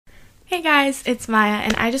Hey guys, it's Maya,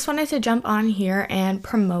 and I just wanted to jump on here and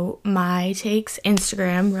promote My Takes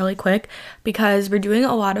Instagram really quick because we're doing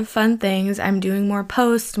a lot of fun things. I'm doing more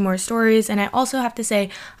posts, more stories, and I also have to say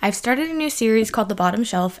I've started a new series called The Bottom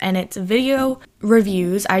Shelf, and it's video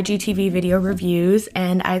reviews, IGTV video reviews,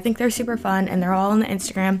 and I think they're super fun and they're all on the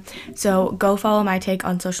Instagram. So go follow My Take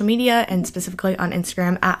on social media and specifically on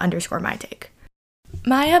Instagram @_MyTake.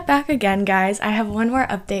 Maya back again, guys. I have one more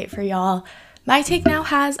update for y'all. My Take now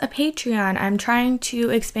has a Patreon. I'm trying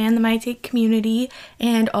to expand the My Take community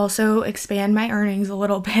and also expand my earnings a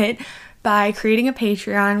little bit by creating a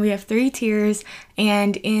Patreon. We have 3 tiers,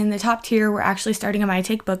 and in the top tier, we're actually starting a My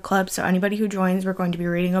Take book club. So anybody who joins, we're going to be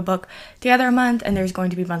reading a book together a month, and there's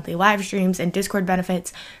going to be monthly live streams and Discord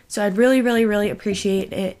benefits. So I'd really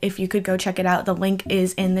appreciate it if you could go check it out. The link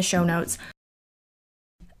is in the show notes.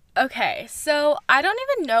 Okay, so I don't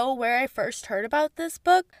even know where I first heard about this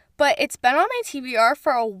book, but it's been on my TBR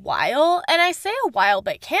for a while, and I say a while,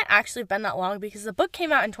 but it can't actually have been that long because the book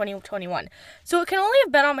came out in 2021, so it can only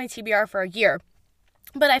have been on my TBR for a year.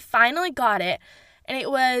 But I finally got it, and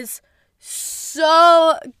it was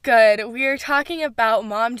so good. We are talking about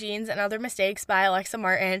Mom Jeans and Other Mistakes by Alexa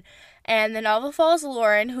Martin, and the novel follows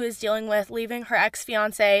Lauren, who is dealing with leaving her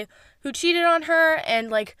ex-fiance who cheated on her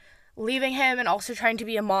and, leaving him, and also trying to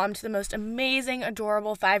be a mom to the most amazing,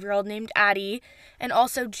 adorable 5-year-old named Addie, and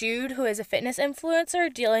also Jude, who is a fitness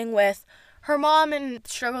influencer, dealing with her mom and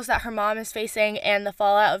struggles that her mom is facing and the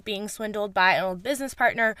fallout of being swindled by an old business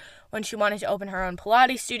partner when she wanted to open her own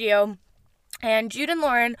Pilates studio. And Jude and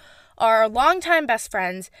Lauren are longtime best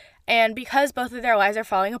friends, and because both of their lives are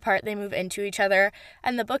falling apart, they move into each other,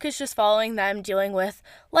 and the book is just following them dealing with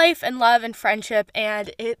life and love and friendship,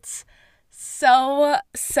 and it's so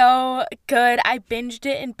good. I binged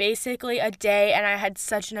it in basically a day, and I had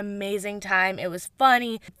such an amazing time. It was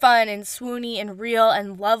funny, fun, and swoony, and real,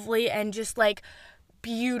 and lovely, and just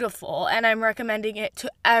beautiful, and I'm recommending it to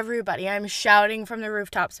everybody. I'm shouting from the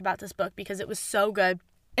rooftops about this book because it was so good.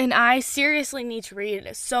 And I seriously need to read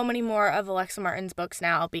so many more of Alexa Martin's books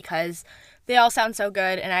now because they all sound so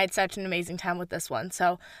good, and I had such an amazing time with this one.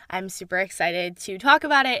 So I'm super excited to talk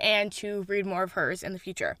about it and to read more of hers in the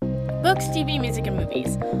future. Books, TV, music, and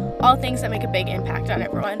movies. All things that make a big impact on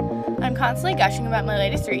everyone. I'm constantly gushing about my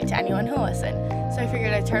latest read to anyone who'll listen. So I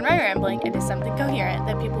figured I'd turn my rambling into something coherent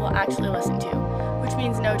that people will actually listen to, which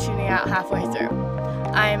means no tuning out halfway through.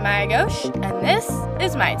 I'm Maya Ghosh, and this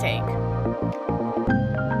is My Take.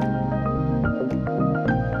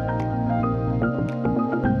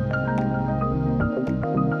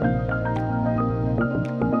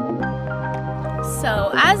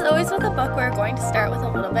 So, as always with a book, we're going to start with a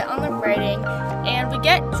little bit on the writing, and we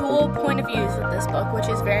get dual point of views with this book, which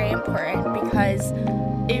is very important because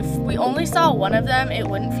if we only saw one of them, it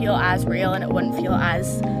wouldn't feel as real and it wouldn't feel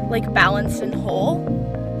as balanced and whole,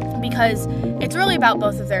 because it's really about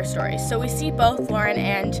both of their stories. So we see both Lauren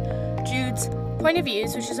and Jude's point of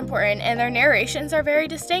views, which is important, and their narrations are very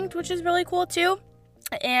distinct, which is really cool too.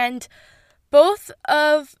 And both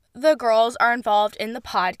of the girls are involved in the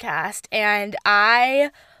podcast, and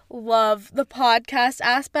I love the podcast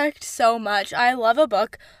aspect so much. I love a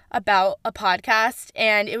book about a podcast,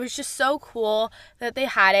 and it was just so cool that they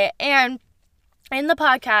had it. And in the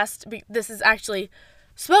podcast, this is actually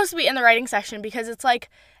supposed to be in the writing section because it's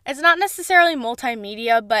not necessarily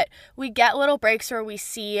multimedia, but we get little breaks where we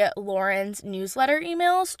see Lauren's newsletter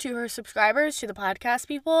emails to her subscribers, to the podcast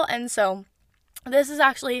people, and so this has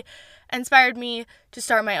actually inspired me to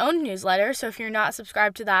start my own newsletter. So if you're not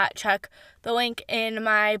subscribed to that, check the link in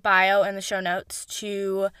my bio and the show notes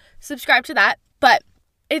to subscribe to that. But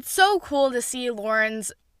it's so cool to see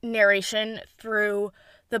Lauren's narration through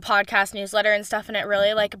the podcast newsletter and stuff, and it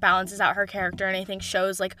really balances out her character, and I think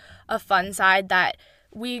shows a fun side that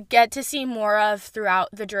we get to see more of throughout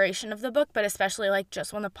the duration of the book, but especially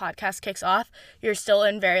just when the podcast kicks off, you're still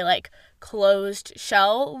in very closed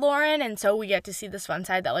shell Lauren, and so we get to see this fun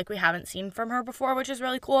side that we haven't seen from her before, which is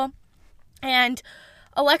really cool. And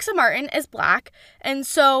Alexa Martin is Black, and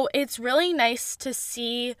so it's really nice to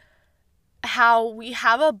see how we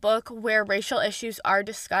have a book where racial issues are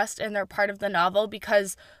discussed and they're part of the novel,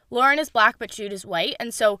 because Lauren is Black but Jude is white,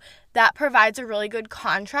 and so that provides a really good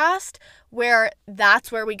contrast where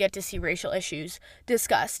that's where we get to see racial issues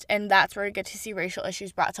discussed, and that's where we get to see racial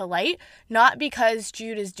issues brought to light, not because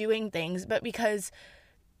Jude is doing things, but because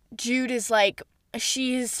Jude is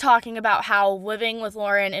she's talking about how living with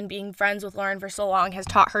Lauren and being friends with Lauren for so long has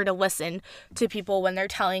taught her to listen to people when they're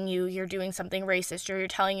telling you you're doing something racist or you're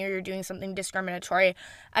telling you you're doing something discriminatory,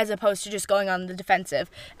 as opposed to just going on the defensive.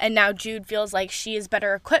 And now Jude feels like she is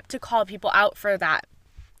better equipped to call people out for that.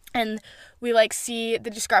 And we, like, see the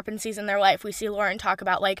discrepancies in their life. We see Lauren talk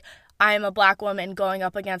about, like, I am a black woman going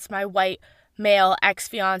up against my white male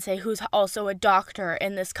ex-fiance who's also a doctor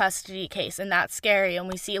in this custody case, and that's scary. And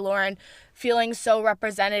we see Lauren feeling so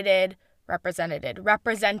represented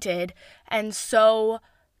and so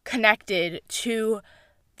connected to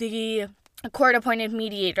the court-appointed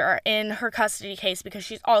mediator in her custody case because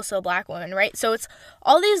she's also a black woman, right? So it's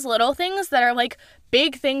all these little things that are, like,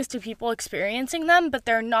 big things to people experiencing them, but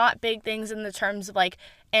they're not big things in the terms of, like,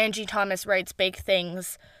 Angie Thomas writes big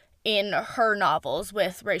things in her novels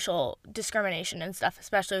with racial discrimination and stuff,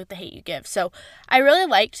 especially with The Hate U Give. So I really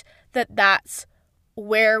liked that that's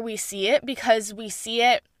where we see it, because we see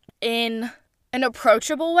it in an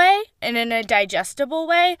approachable way and in a digestible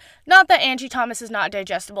way. Not that Angie Thomas is not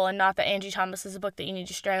digestible, and not that Angie Thomas is a book that you need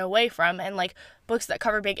to stray away from, and, like, books that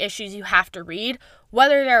cover big issues you have to read.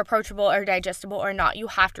 Whether they're approachable or digestible or not, you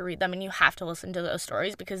have to read them and you have to listen to those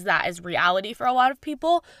stories because that is reality for a lot of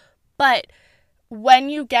people. But when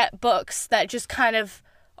you get books that just kind of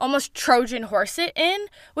almost Trojan horse it in,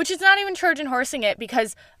 which is not even Trojan horsing it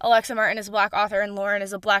because Alexa Martin is a black author and Lauren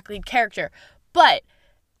is a black lead character, but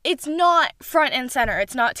it's not front and center.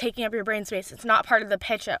 It's not taking up your brain space. It's not part of the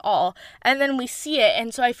pitch at all. And then we see it.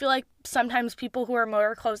 And so I feel like sometimes people who are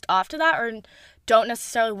more closed off to that or don't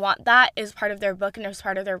necessarily want that as part of their book and as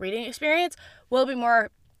part of their reading experience will be more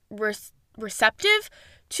receptive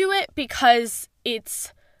to it because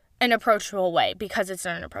it's an approachable way,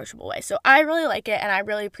 So I really like it and I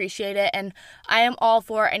really appreciate it. And I am all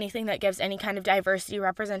for anything that gives any kind of diversity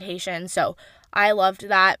representation. So I loved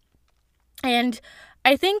that. And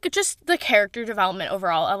I think just the character development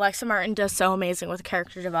overall, Alexa Martin does so amazing with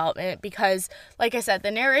character development because, like I said, the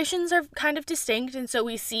narrations are kind of distinct, and so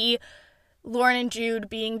we see Lauren and Jude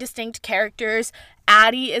being distinct characters.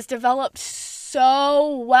 Addie is developed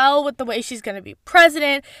so well with the way she's going to be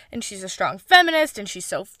president, and she's a strong feminist, and she's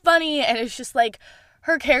so funny, and it's just like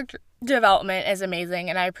her character development is amazing,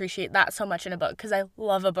 and I appreciate that so much in a book because I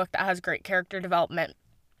love a book that has great character development.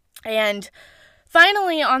 And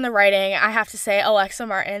finally, on the writing, I have to say Alexa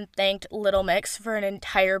Martin thanked Little Mix for an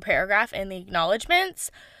entire paragraph in the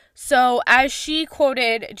acknowledgments. So as she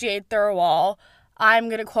quoted Jade Thirlwall, I'm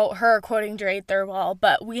going to quote her quoting Jade Thirlwall,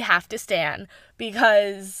 but we have to stan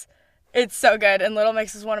because it's so good. And Little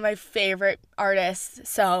Mix is one of my favorite artists.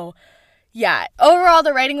 So yeah, overall,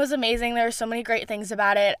 the writing was amazing. There are so many great things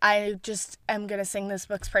about it. I just am going to sing this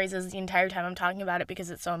book's praises the entire time I'm talking about it because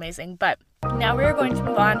it's so amazing. But now we are going to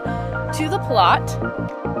move on to the plot.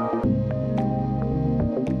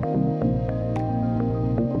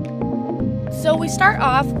 So we start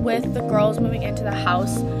off with the girls moving into the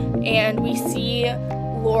house, and we see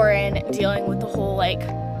Lauren dealing with the whole, like,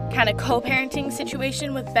 kind of co-parenting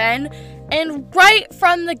situation with Ben. And right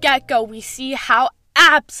from the get-go, we see how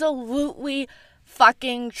absolutely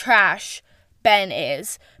fucking trash Ben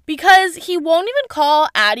is, because he won't even call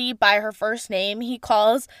Addie by her first name. He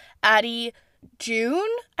calls Addie June,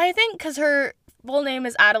 I think, because her full name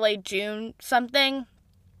is Adelaide June something.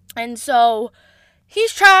 And so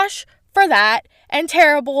he's trash for that, and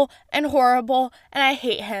terrible and horrible, and I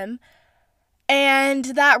hate him. And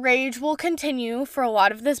that rage will continue for a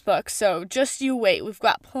lot of this book, so just you wait. We've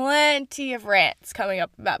got plenty of rants coming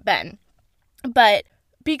up about Ben. But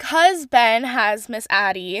because Ben has Miss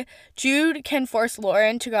Addie, Jude can force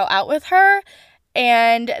Lauren to go out with her,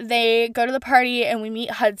 and they go to the party, and we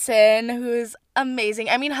meet Hudson, who is amazing.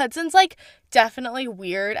 I mean, Hudson's, like, definitely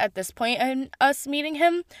weird at this point in us meeting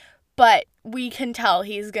him, but we can tell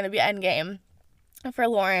he's going to be endgame for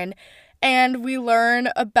Lauren. And we learn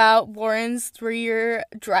about Lauren's 3-year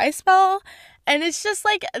dry spell, and it's just,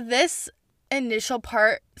 like, this initial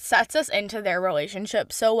part sets us into their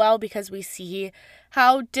relationship so well because we see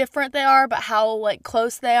how different they are, but how, like,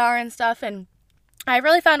 close they are and stuff. And I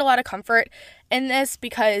really found a lot of comfort in this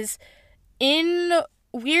because in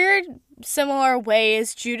weird, similar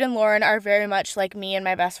ways, Jude and Lauren are very much like me and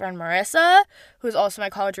my best friend Marissa, who's also my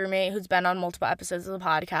college roommate, who's been on multiple episodes of the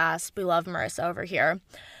podcast. We love Marissa over here.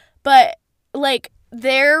 But, like,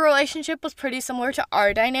 their relationship was pretty similar to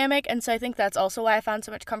our dynamic, and so I think that's also why I found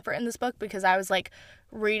so much comfort in this book, because I was, like,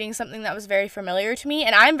 reading something that was very familiar to me,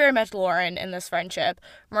 and I'm very much Lauren in this friendship.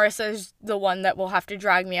 Marissa's the one that will have to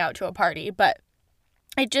drag me out to a party, but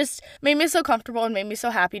it just made me so comfortable and made me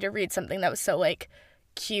so happy to read something that was so, like,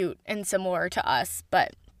 cute and similar to us.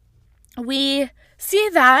 But we see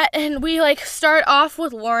that, and we, like, start off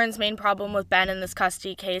with Lauren's main problem with Ben in this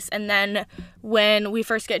custody case, and then when we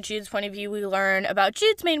first get Jude's point of view, we learn about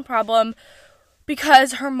Jude's main problem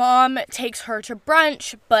because her mom takes her to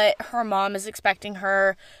brunch, but her mom is expecting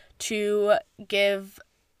her to give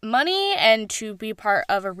money and to be part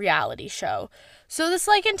of a reality show. So this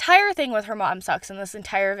like entire thing with her mom sucks, and this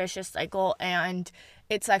entire vicious cycle, and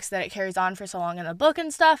it sucks that it carries on for so long in the book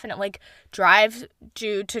and stuff, and it like drives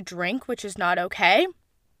Jude to drink, which is not okay.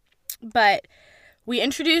 But we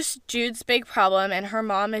introduce Jude's big problem, and her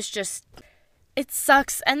mom is just, it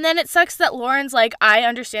sucks. And then it sucks that Lauren's like, I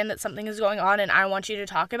understand that something is going on and I want you to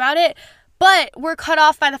talk about it. But we're cut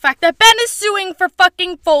off by the fact that Ben is suing for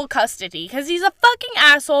fucking full custody because he's a fucking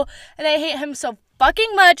asshole and I hate him so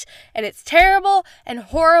fucking much, and it's terrible and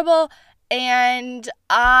horrible and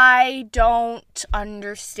I don't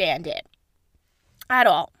understand it at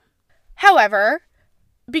all. However,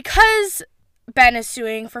 because Ben is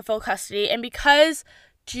suing for full custody and because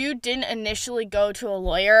Jude didn't initially go to a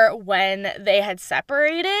lawyer when they had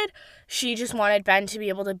separated, she just wanted Ben to be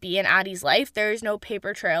able to be in Addie's life. There is no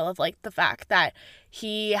paper trail of like the fact that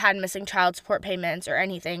he had missing child support payments or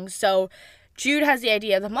anything. So Jude has the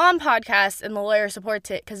idea of the mom podcast and the lawyer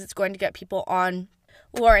supports it because it's going to get people on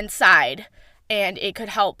Lauren's side and it could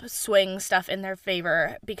help swing stuff in their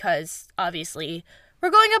favor because obviously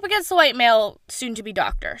we're going up against the white male soon-to-be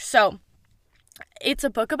doctor. So it's a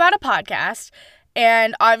book about a podcast,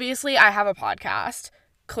 and obviously I have a podcast,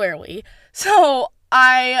 clearly. So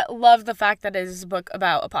I love the fact that it is a book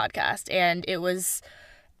about a podcast, and it was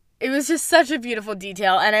just such a beautiful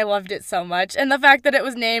detail, and I loved it so much. And the fact that it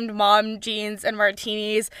was named Mom Jeans and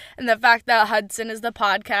Martinis, and the fact that Hudson is the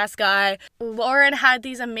podcast guy. Lauren had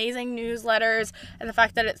these amazing newsletters, and the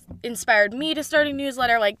fact that it inspired me to start a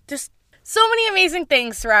newsletter, like just so many amazing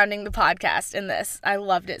things surrounding the podcast in this. I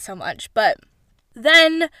loved it so much. But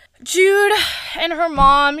then Jude and her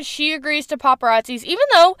mom, she agrees to paparazzi's, even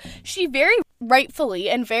though she very rightfully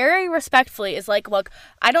and very respectfully is like, look,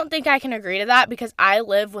 I don't think I can agree to that because I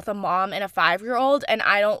live with a mom and a 5-year-old, and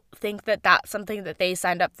I don't think that that's something that they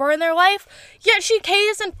signed up for in their life. Yet she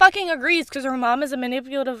caves and fucking agrees because her mom is a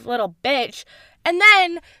manipulative little bitch. And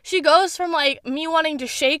then she goes from, like, me wanting to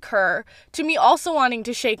shake her to me also wanting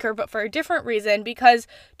to shake her, but for a different reason, because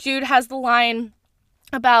Jude has the line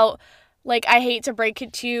about, like, I hate to break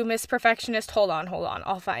it to you, Miss Perfectionist. Hold on.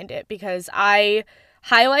 I'll find it because I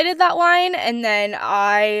highlighted that line and then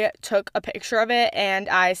I took a picture of it and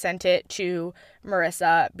I sent it to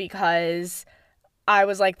Marissa because I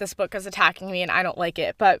was like, this book is attacking me and I don't like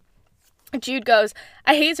it. But Jude goes,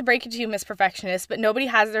 I hate to break it to you, Miss Perfectionist, but nobody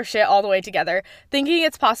has their shit all the way together. Thinking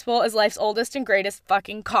it's possible is life's oldest and greatest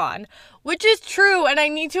fucking con. Which is true, and I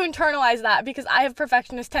need to internalize that because I have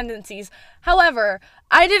perfectionist tendencies. However,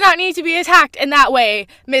 I did not need to be attacked in that way,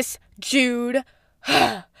 Miss Jude.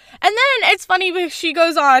 And then it's funny because she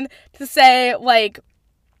goes on to say, like,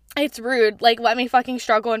 it's rude, like, let me fucking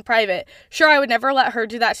struggle in private. Sure, I would never let her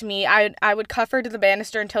do that to me. I would cuff her to the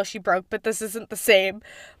banister until she broke, but this isn't the same.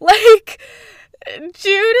 Like,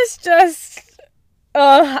 Jude is just,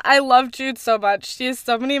 I love Jude so much. She has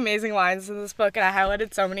so many amazing lines in this book, and I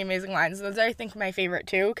highlighted so many amazing lines. Those are, I think, my favorite,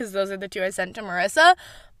 too, because those are the two I sent to Marissa.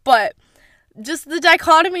 But just the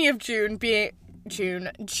dichotomy of Jude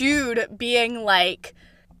being like,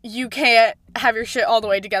 you can't have your shit all the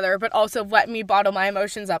way together, but also let me bottle my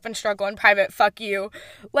emotions up and struggle in private. Fuck you.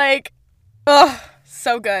 Like,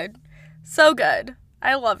 so good. So good.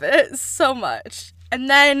 I love it so much. And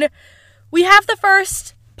then we have the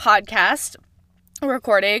first podcast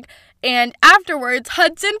recording, and afterwards,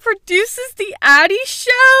 Hudson produces the Addie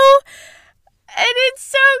show, and it's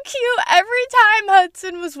so cute. Every time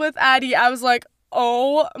Hudson was with Addie, I was like,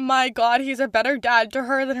 oh my god, he's a better dad to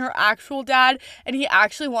her than her actual dad, and he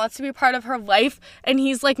actually wants to be part of her life, and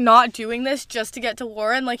he's like not doing this just to get to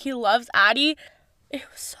Lauren. Like, he loves Addie. It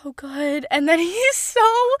was so good. And then he's so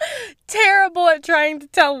terrible at trying to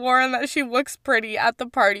tell Lauren that she looks pretty at the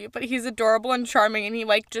party, but he's adorable and charming, and he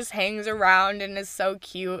like just hangs around and is so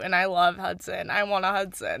cute, and I love Hudson. I want a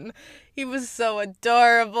Hudson. He was so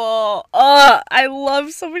adorable. I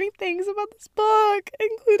love so many things about this book,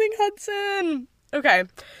 including Hudson. Okay,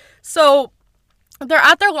 so they're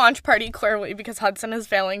at their launch party, clearly, because Hudson is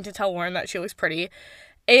failing to tell Lauren that she looks pretty.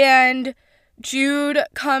 And Jude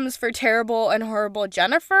comes for terrible and horrible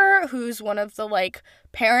Jennifer, who's one of the, like,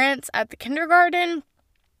 parents at the kindergarten.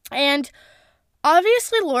 And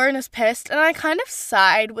obviously Lauren is pissed, and I kind of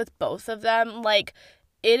side with both of them. Like,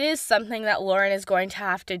 it is something that Lauren is going to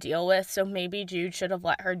have to deal with, so maybe Jude should have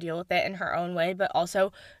let her deal with it in her own way, but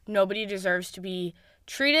also nobody deserves to be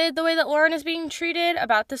treated the way that Lauren is being treated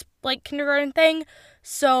about this, like, kindergarten thing.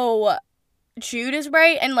 So Jude is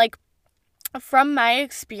right, and, like, from my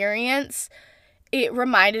experience, it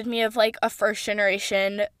reminded me of, like, a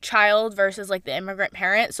first-generation child versus, like, the immigrant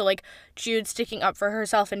parent. So, like, Jude sticking up for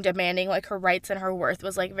herself and demanding, like, her rights and her worth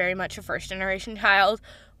was, like, very much a first-generation child,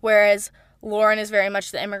 whereas Lauren is very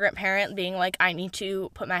much the immigrant parent, being like, I need to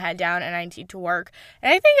put my head down and I need to work.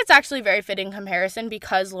 And I think it's actually a very fitting comparison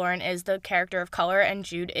because Lauren is the character of color and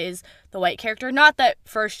Jude is the white character. Not that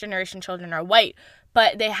first-generation children are white,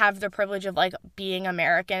 but they have the privilege of, like, being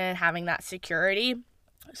American and having that security.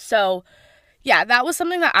 So, yeah, that was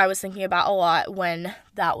something that I was thinking about a lot when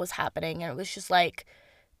that was happening. And it was just, like,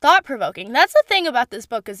 thought-provoking. That's the thing about this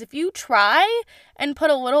book, is if you try and put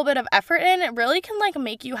a little bit of effort in, it really can, like,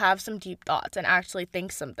 make you have some deep thoughts and actually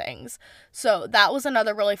think some things. So that was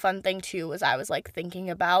another really fun thing, too, was I was, like, thinking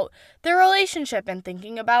about their relationship and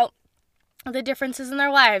thinking about the differences in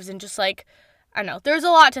their lives and just, like, I don't know, there's a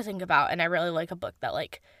lot to think about, and I really like a book that,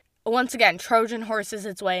 like, once again, Trojan horses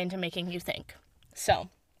its way into making you think. So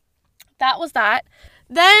that was that.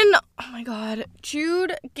 Then, oh my god,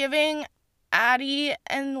 Jude giving Addie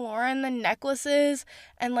and Lauren the necklaces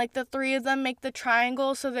and, like, the three of them make the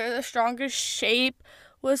triangle so they're the strongest shape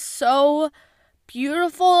was so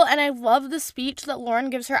beautiful. And I love the speech that Lauren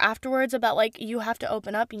gives her afterwards about, like, you have to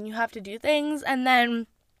open up and you have to do things. And then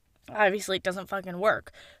obviously it doesn't fucking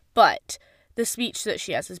work, but the speech that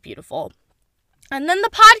she has is beautiful. And then the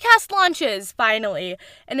podcast launches, finally.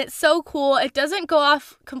 And it's so cool. It doesn't go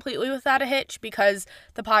off completely without a hitch because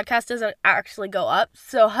the podcast doesn't actually go up.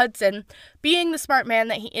 So Hudson, being the smart man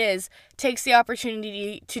that he is, takes the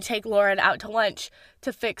opportunity to take Lauren out to lunch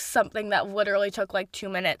to fix something that literally took like 2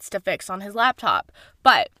 minutes to fix on his laptop.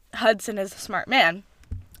 But Hudson is a smart man.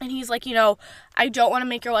 And he's like, you know, I don't want to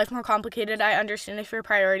make your life more complicated. I understand if your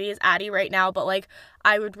priority is Addie right now, but, like,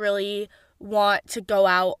 I would really want to go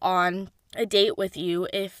out on a date with you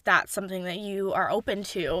if that's something that you are open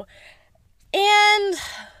to. And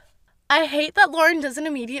I hate that Lauren doesn't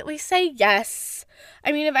immediately say yes.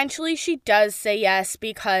 I mean, eventually she does say yes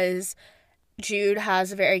because Jude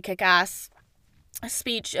has a very kick-ass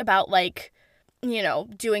speech about, like, you know,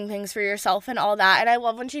 doing things for yourself and all that. And I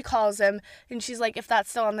love when she calls him and she's like, if that's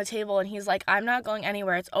still on the table, and he's like, I'm not going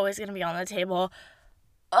anywhere. It's always going to be on the table.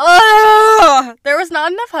 Ugh! There was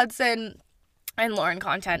not enough Hudson and Lauren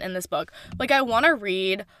content in this book. Like, I want to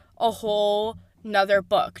read a whole nother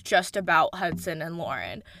book just about Hudson and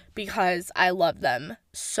Lauren because I love them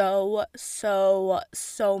so, so,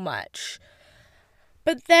 so much.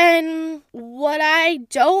 But then what I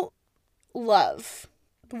don't love,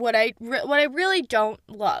 what I really don't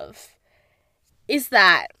love is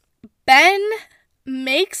that Ben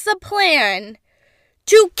makes a plan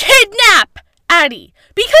to kidnap Addie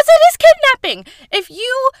because it is kidnapping. If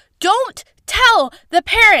you don't tell the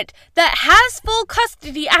parent that has full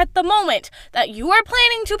custody at the moment that you are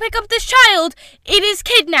planning to pick up this child, it is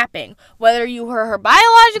kidnapping, whether you are her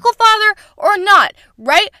biological father or not,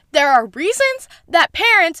 right? There are reasons that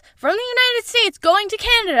parents from the United States going to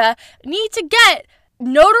Canada need to get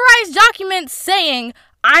notarized documents saying,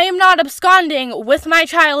 I am not absconding with my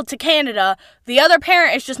child to Canada. The other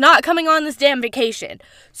parent is just not coming on this damn vacation.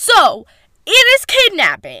 So, it is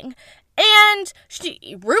kidnapping. And she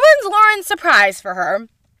ruins Lauren's surprise for her.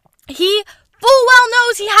 He full well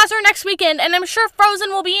knows he has her next weekend, and I'm sure Frozen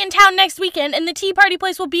will be in town next weekend, and the tea party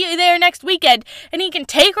place will be there next weekend, and he can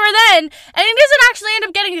take her then, and he doesn't actually end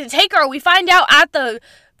up getting to take her. We find out at the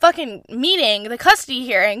fucking meeting, the custody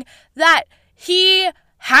hearing, that he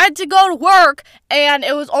had to go to work, and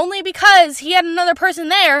it was only because he had another person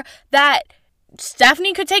there that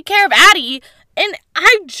Stephanie could take care of Addie, and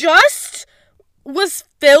I just was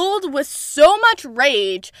filled with so much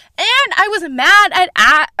rage, and I was mad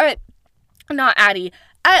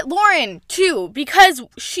at Lauren too, because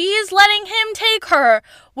she is letting him take her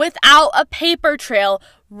without a paper trail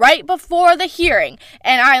right before the hearing.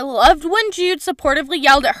 And I loved when Jude supportively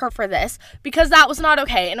yelled at her for this, because that was not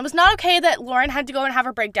okay. And it was not okay that Lauren had to go and have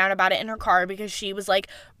a breakdown about it in her car because she was, like,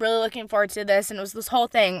 really looking forward to this, and it was this whole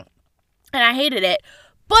thing, and I hated it.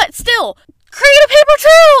 But still, create a paper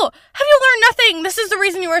trail! Have you learned nothing? This is the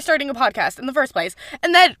reason you are starting a podcast in the first place.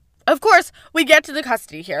 And then, of course, we get to the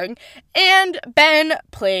custody hearing, and Ben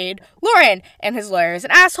played Lauren, and his lawyer is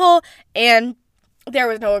an asshole, and there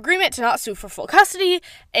was no agreement to not sue for full custody,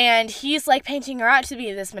 and he's, like, painting her out to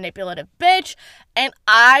be this manipulative bitch, and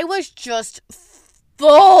I was just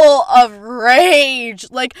full of rage.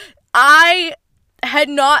 Like, I had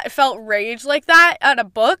not felt rage like that at a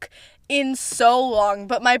book in so long,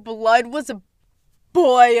 but my blood was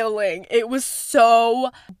boiling. It was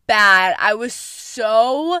so bad. I was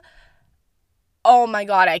so, oh my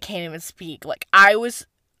god, I can't even speak. Like,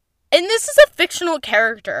 and this is a fictional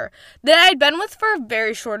character that I'd been with for a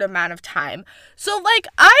very short amount of time. So, like,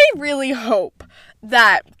 I really hope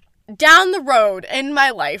that down the road in my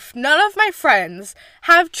life, none of my friends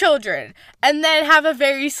have children and then have a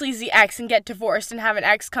very sleazy ex and get divorced and have an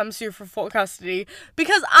ex come sue for full custody,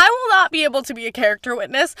 because I will not be able to be a character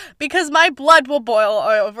witness, because my blood will boil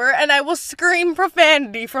over and I will scream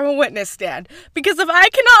profanity from a witness stand, because if I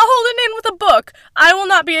cannot hold it in with a book, I will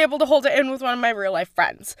not be able to hold it in with one of my real life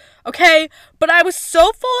friends, okay? But I was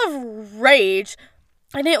so full of rage,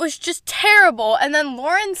 and it was just terrible. And then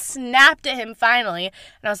Lauren snapped at him finally.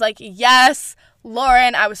 And I was like, yes,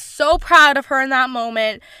 Lauren. I was so proud of her in that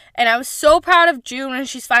moment. And I was so proud of June when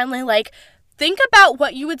she's finally like, think about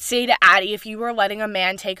what you would say to Addie if you were letting a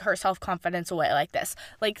man take her self-confidence away like this.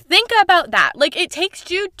 Like, think about that. Like, it takes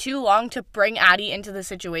Jude too long to bring Addie into the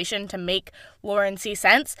situation to make Lauren see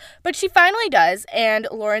sense. But she finally does, and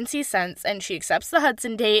Lauren sees sense, and she accepts the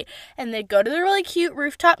Hudson date, and they go to the really cute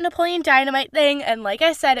rooftop Napoleon Dynamite thing. And like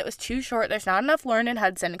I said, it was too short. There's not enough Lauren and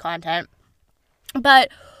Hudson content. But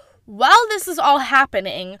while this is all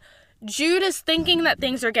happening, Jude is thinking that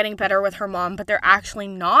things are getting better with her mom, but they're actually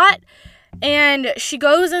not. And she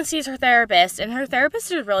goes and sees her therapist, and her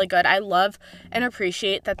therapist is really good. I love and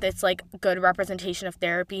appreciate that it's like good representation of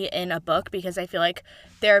therapy in a book, because I feel like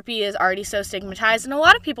therapy is already so stigmatized, and a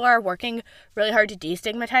lot of people are working really hard to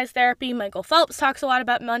destigmatize therapy. Michael Phelps talks a lot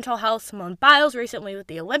about mental health, Simone Biles recently with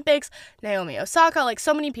the Olympics, Naomi Osaka, like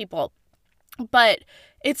so many people. But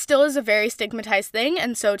it still is a very stigmatized thing,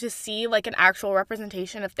 and so to see like an actual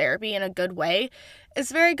representation of therapy in a good way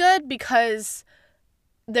is very good, because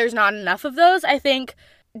there's not enough of those. I think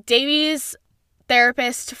Davy's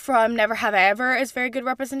therapist from Never Have I Ever is very good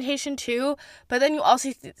representation too, but then you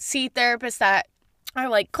also see therapists that are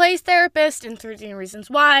like Clay's therapist in 13 Reasons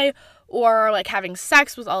Why, or like having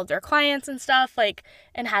sex with all of their clients and stuff, like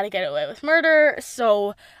in How to Get Away with Murder.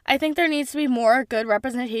 So I think there needs to be more good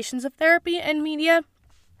representations of therapy in media,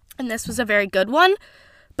 and this was a very good one.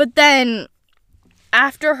 But then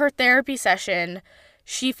after her therapy session,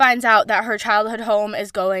 she finds out that her childhood home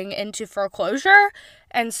is going into foreclosure,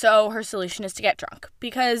 and so her solution is to get drunk,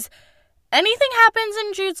 because anything happens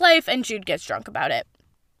in Jude's life and Jude gets drunk about it.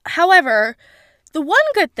 However, the one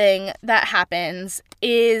good thing that happens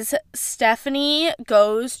is Stephanie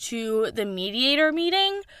goes to the mediator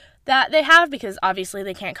meeting that they have, because obviously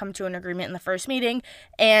they can't come to an agreement in the first meeting,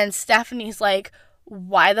 and Stephanie's like,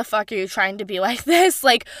 why the fuck are you trying to be like this?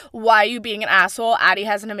 Like, why are you being an asshole? Addie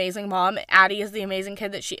has an amazing mom. Addie is the amazing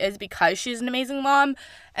kid that she is because she's an amazing mom.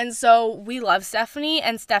 And so we love Stephanie,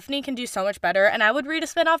 and Stephanie can do so much better. And I would read a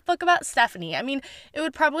spin-off book about Stephanie. I mean, it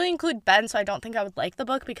would probably include Ben, so I don't think I would like the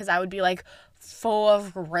book because I would be like full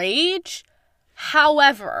of rage.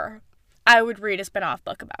 However, I would read a spin-off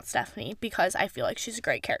book about Stephanie because I feel like she's a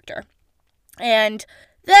great character. And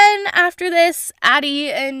then after this,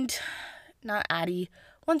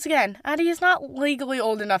 once again, Addie is not legally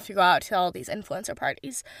old enough to go out to all these influencer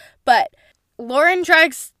parties. But Jude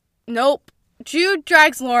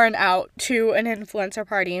drags Lauren out to an influencer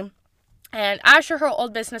party. And Asher, her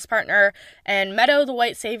old business partner, and Meadow, the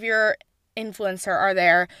white savior influencer, are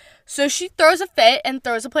there. So she throws a fit and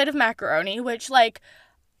throws a plate of macaroni, which, like,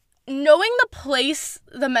 knowing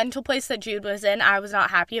the mental place that Jude was in, I was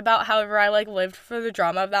not happy about. However, I lived for the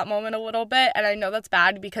drama of that moment a little bit, and I know that's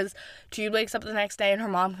bad because Jude wakes up the next day and her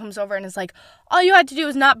mom comes over and is like, all you had to do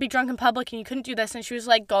was not be drunk in public and you couldn't do this, and she was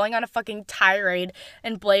going on a fucking tirade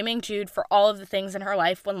and blaming Jude for all of the things in her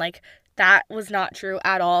life when that was not true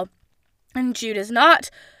at all. And Jude is not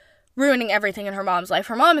ruining everything in her mom's life.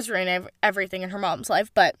 Her mom is ruining everything in her mom's life,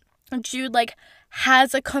 but Jude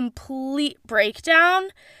has a complete breakdown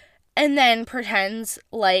and then pretends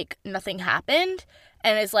like nothing happened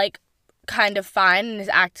and is kind of fine and is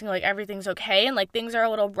acting like everything's okay, and things are a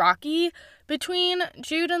little rocky between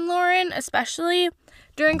Jude and Lauren, especially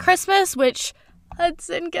during Christmas, which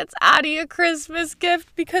Hudson gets Addie a Christmas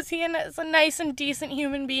gift because he is a nice and decent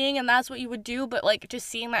human being, and that's what you would do, but just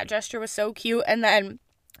seeing that gesture was so cute. And then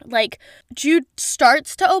Jude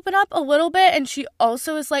starts to open up a little bit, and she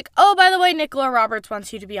also is like, oh, by the way, Nicola Roberts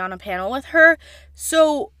wants you to be on a panel with her.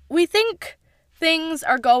 So we think things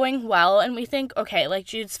are going well, and we think, okay,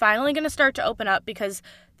 Jude's finally going to start to open up, because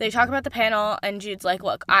they talk about the panel, and Jude's like,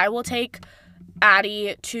 look, I will take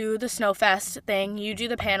Addie to the Snowfest thing, you do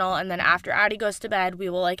the panel, and then after Addie goes to bed, we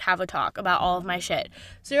will have a talk about all of my shit.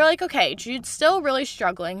 So you're like, okay, Jude's still really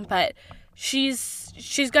struggling, but she's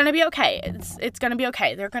gonna be okay. It's gonna be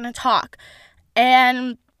okay. They're gonna talk.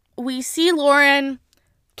 And we see Lauren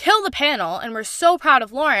kill the panel, and we're so proud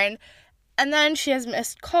of Lauren. And then she has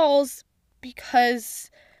missed calls because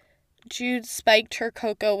Jude spiked her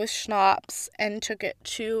cocoa with schnapps and took it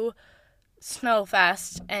to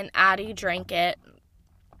Snowfest, and Addie drank it.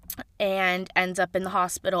 and ends up in the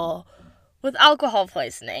hospital with alcohol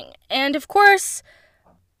poisoning. And of course,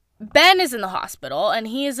 Ben is in the hospital, and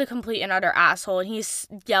he is a complete and utter asshole, and he's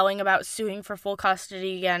yelling about suing for full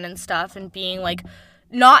custody again and stuff, and being, like,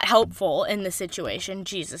 not helpful in the situation.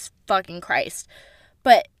 Jesus fucking Christ.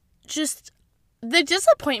 But just the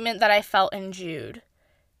disappointment that I felt in Jude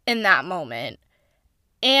in that moment,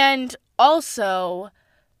 and also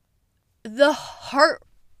the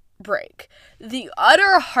heartbreak, the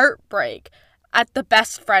utter heartbreak at the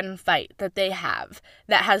best friend fight that they have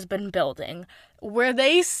that has been building, where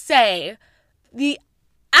they say the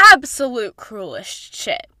absolute cruelest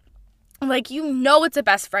shit. Like, you know it's a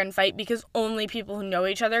best friend fight because only people who know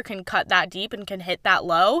each other can cut that deep and can hit that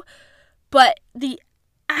low. But the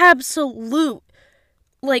absolute,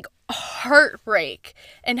 like, heartbreak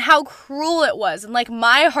and how cruel it was. And, like,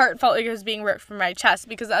 my heart felt like it was being ripped from my chest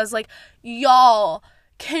because I was like, y'all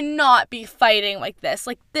cannot be fighting like this.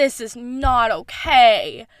 Like, this is not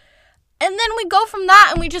okay. And then we go from that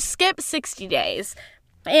and we just skip 60 days.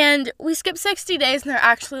 And we skip 60 days and they're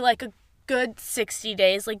actually like a good 60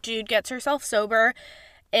 days. Like, Jude gets herself sober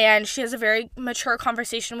and she has a very mature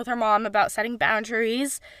conversation with her mom about setting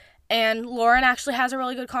boundaries. And Lauren actually has a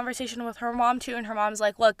really good conversation with her mom too. And her mom's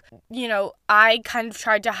like, look, you know, I kind of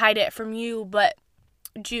tried to hide it from you, but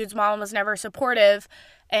Jude's mom was never supportive.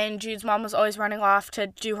 And Jude's mom was always running off to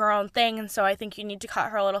do her own thing. And so I think you need to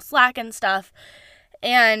cut her a little slack and stuff.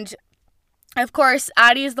 And of course,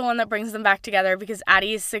 Addie is the one that brings them back together because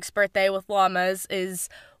Addie's 6th birthday with llamas is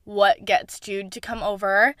what gets Jude to come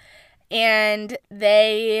over. And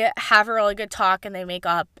they have a really good talk and they make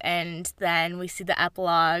up. And then we see the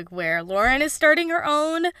epilogue where Lauren is starting her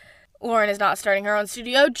own. Lauren is not starting her own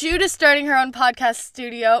studio. Jude is starting her own podcast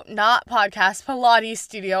studio. Not podcast, Pilates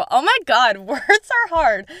studio. Oh my God, words are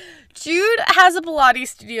hard. Jude has a Pilates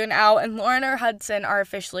studio now and Lauren and Hudson are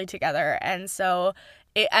officially together. And so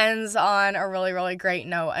it ends on a really, really great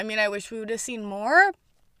note. I mean, I wish we would have seen more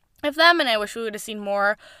of them, and I wish we would have seen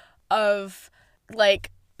more of,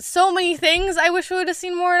 like, so many things I wish we would have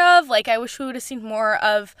seen more of. Like, I wish we would have seen more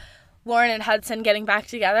of Lauren and Hudson getting back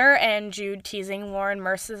together and Jude teasing Lauren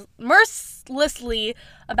mercilessly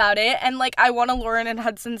about it. And, like, I want a Lauren and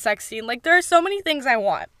Hudson sex scene. Like, there are so many things I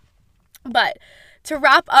want. But to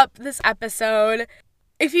wrap up this episode,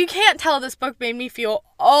 if you can't tell, this book made me feel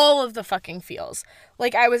all of the fucking feels.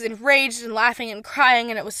 Like, I was enraged and laughing and crying,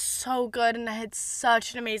 and it was so good, and I had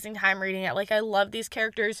such an amazing time reading it. Like, I love these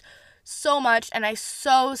characters so much, and I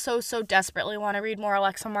so desperately want to read more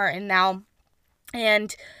Alexa Martin now.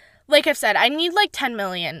 And like I've said, I need like 10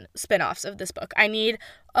 million spin-offs of this book. I need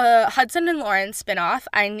a Hudson and Lauren spin-off.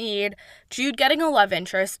 I need Jude getting a love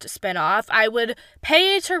interest spin-off. I would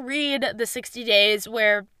pay to read the 60 days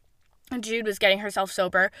where Jude was getting herself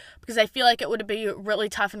sober, because I feel like it would be really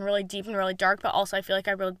tough and really deep and really dark, but also I feel like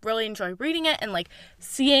I would really enjoy reading it and, like,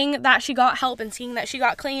 seeing that she got help and seeing that she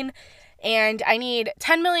got clean. And I need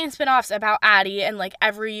 10 million spin-offs about Addie, and, like,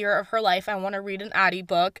 every year of her life I want to read an Addie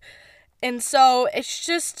book. And so it's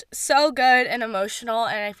just so good and emotional,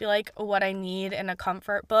 and I feel like what I need in a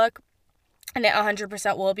comfort book, and it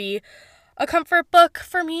 100% will be a comfort book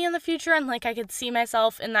for me in the future, and, like, I could see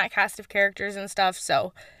myself in that cast of characters and stuff.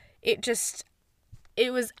 So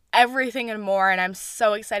it was everything and more, and I'm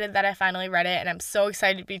so excited that I finally read it, and I'm so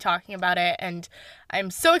excited to be talking about it, and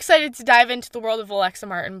I'm so excited to dive into the world of Alexa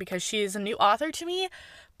Martin because she is a new author to me,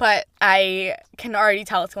 but I can already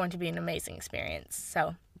tell it's going to be an amazing experience.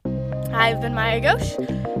 So I've been Maya Ghosh,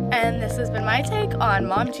 and this has been my take on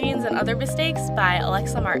Mom Jeans and Other Mistakes by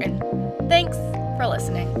Alexa Martin. Thanks for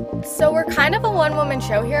listening. So we're kind of a one-woman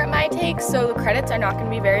show here at My Take, so the credits are not going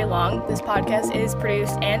to be very long. This podcast is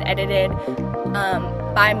produced and edited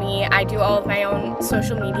by me. I do all of my own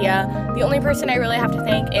social media. The only person I really have to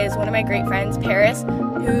thank is one of my great friends, Paris,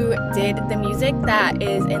 who did the music that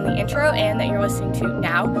is in the intro and that you're listening to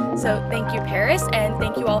now. So thank you, Paris, and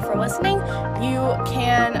thank you all for listening. You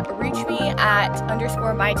can reach me at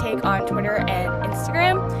 _mytake on Twitter and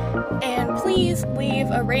Instagram. And please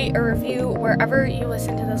leave a rate or review wherever you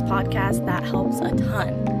listen to this podcast. That helps a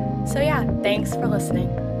ton. So yeah, thanks for listening.